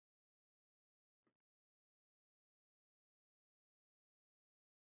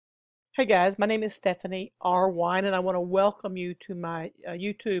Hey guys, my name is Stephanie R. Wine, and I want to welcome you to my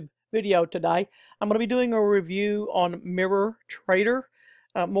YouTube video today. I'm going to be doing a review on Mirror Trader.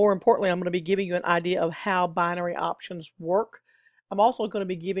 More importantly, I'm going to be giving you an idea of how binary options work. I'm also going to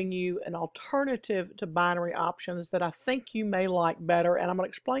be giving you an alternative to binary options that I think you may like better, and I'm going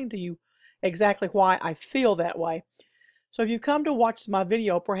to explain to you exactly why I feel that way. So if you come to watch my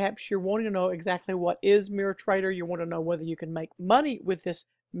video, perhaps you're wanting to know exactly what is Mirror Trader. You want to know whether you can make money with this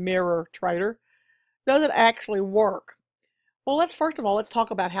Mirror Trader. Does it actually work? Well, first of all, let's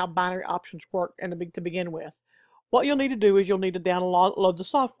talk about how binary options work and to begin with. What you'll need to do is you'll need to download the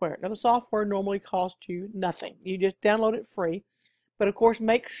software. Now, the software normally costs you nothing. You just download it free. But of course,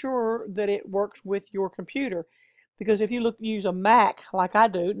 make sure that it works with your computer. Because if you use a Mac like I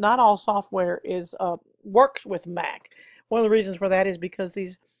do, not all software works with Mac. One of the reasons for that is because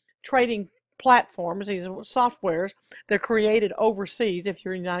these trading platforms, these softwares, they're created overseas. If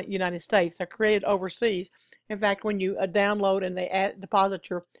you're in the United States, they're created overseas. In fact, when you download and they deposit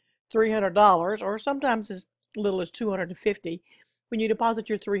your $300, or sometimes as little as $250, when you deposit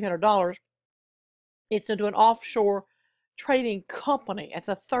your $300, it's into an offshore trading company. It's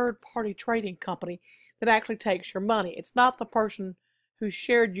a third-party trading company that actually takes your money. It's not the person who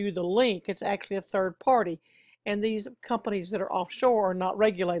shared you the link. It's actually a third party. And these companies that are offshore are not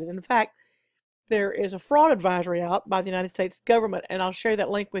regulated. In fact, there is a fraud advisory out by the United States government, and I'll share that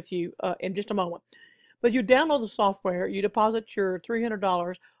link with you in just a moment. But you download the software, you deposit your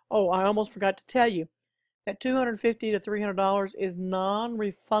 $300. Oh, I almost forgot to tell you that $250 to $300 is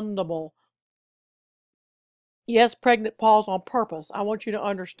non-refundable. Yes, pregnant pause on purpose. I want you to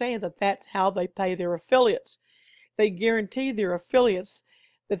understand that that's how they pay their affiliates. They guarantee their affiliates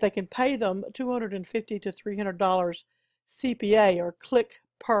that they can pay them $250 to $300 CPA, or click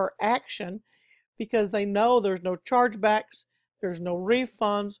per action, because they know there's no chargebacks, there's no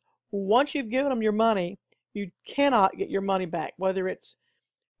refunds. Once you've given them your money, you cannot get your money back, whether it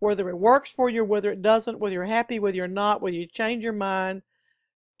works for you, whether it doesn't, whether you're happy, whether you're not, whether you change your mind.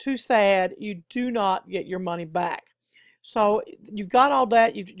 Too sad, you do not get your money back. So you've got all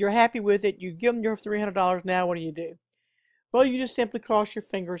that, you're happy with it, you give them your $300, now what do? Well, you just simply cross your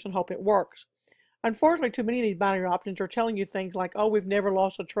fingers and hope it works. Unfortunately, too many of these binary options are telling you things like, oh, we've never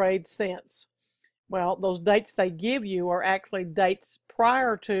lost a trade since. Well, those dates they give you are actually dates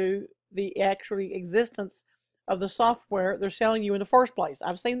prior to the actual existence of the software they're selling you in the first place.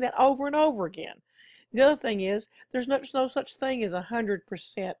 I've seen that over and over again. The other thing is, there's no such thing as a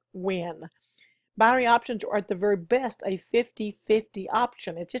 100% win. Binary options are at the very best a 50-50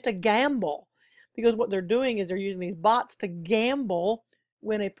 option. It's just a gamble, because what they're doing is they're using these bots to gamble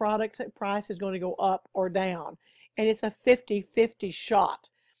when a product price is going to go up or down. And it's a 50-50 shot.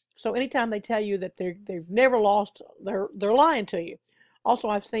 So anytime they tell you that they've never lost, they're lying to you. Also,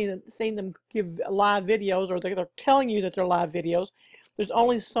 I've seen them give live videos, or they're telling you that they're live videos. There's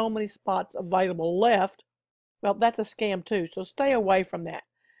only so many spots available left. Well, that's a scam too, so stay away from that.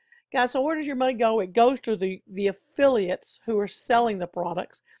 Guys, so where does your money go? It goes to the affiliates who are selling the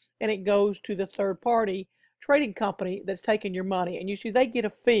products, and it goes to the third-party trading company that's taking your money. And you see, they get a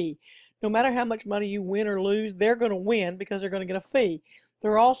fee. No matter how much money you win or lose, they're going to win because they're going to get a fee.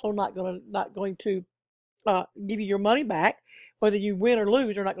 They're also not going to give you your money back. Whether you win or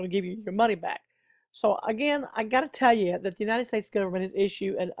lose, they're not going to give you your money back. So again, I got to tell you that the United States government has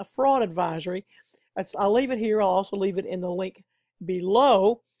issued a fraud advisory. I'll leave it here. I'll also leave it in the link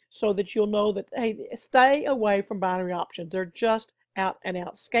below so that you'll know that, hey, stay away from binary options. They're just out and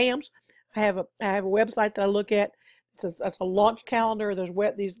out scams. I have a website that I look at. It's a launch calendar.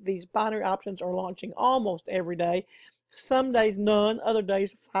 These binary options are launching almost every day. Some days none, other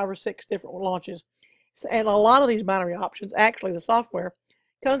days 5 or 6 different launches. And a lot of these binary options, actually the software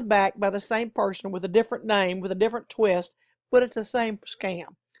comes back by the same person with a different name, with a different twist, but it's the same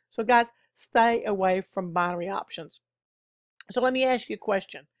scam. So guys, stay away from binary options. So let me ask you a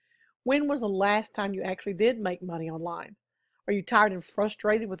question. When was the last time you actually did make money online? Are you tired and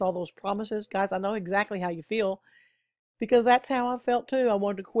frustrated with all those promises? Guys, I know exactly how you feel, because that's how I felt too. I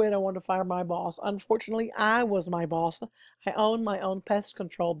wanted to quit. I wanted to fire my boss. Unfortunately, I was my boss. I owned my own pest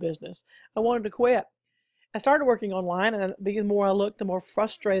control business. I wanted to quit. I started working online, and the more I looked, the more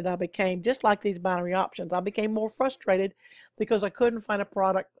frustrated I became, just like these binary options. I became more frustrated because I couldn't find a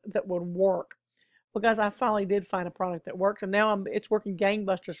product that would work. Well, guys, I finally did find a product that works, and now it's working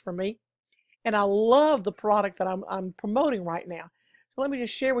gangbusters for me. And I love the product that I'm promoting right now. So let me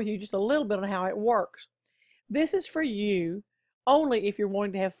just share with you just a little bit on how it works. This is for you only if you're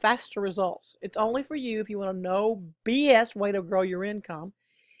wanting to have faster results. It's only for you if you want to know BS way to grow your income.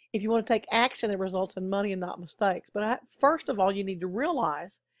 If you want to take action that results in money and not mistakes. But first of all, you need to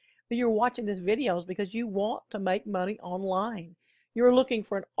realize that you're watching these videos because you want to make money online. You're looking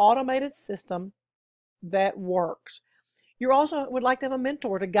for an automated system that works. You also would like to have a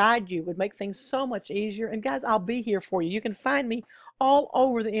mentor to guide you, would make things so much easier. And guys, I'll be here for you. You can find me all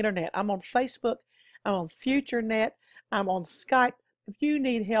over the internet. I'm on Facebook, I'm on FutureNet, I'm on Skype. If you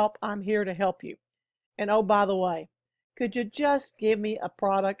need help, I'm here to help you. And oh, by the way, could you just give me a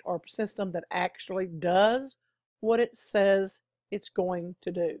product or system that actually does what it says it's going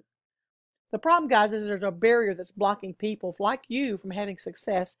to do? The problem, guys, is there's a barrier that's blocking people like you from having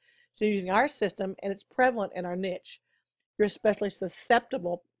success using our system, and it's prevalent in our niche. You're especially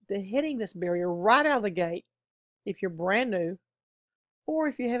susceptible to hitting this barrier right out of the gate if you're brand new or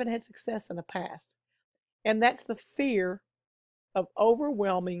if you haven't had success in the past. And that's the fear of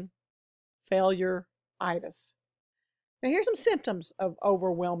overwhelming failure-itis. Now, here's some symptoms of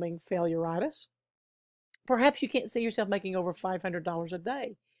overwhelming failure-itis. Perhaps you can't see yourself making over $500 a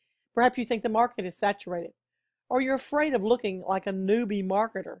day. Perhaps you think the market is saturated, or you're afraid of looking like a newbie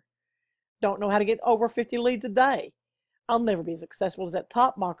marketer. Don't know how to get over 50 leads a day. I'll never be as successful as that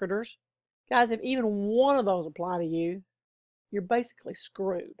top marketers. Guys, if even one of those apply to you, you're basically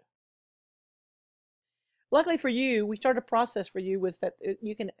screwed. Luckily for you, we started a process for you with that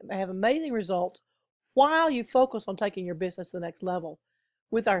you can have amazing results while you focus on taking your business to the next level.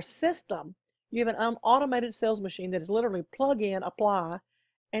 With our system, you have an automated sales machine that is literally plug in, apply,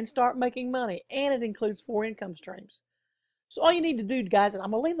 and start making money. And it includes 4 income streams. So all you need to do, guys, and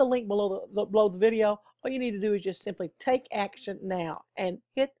I'm going to leave the link below the video. All you need to do is just simply take action now and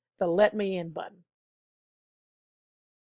hit the Let Me In button.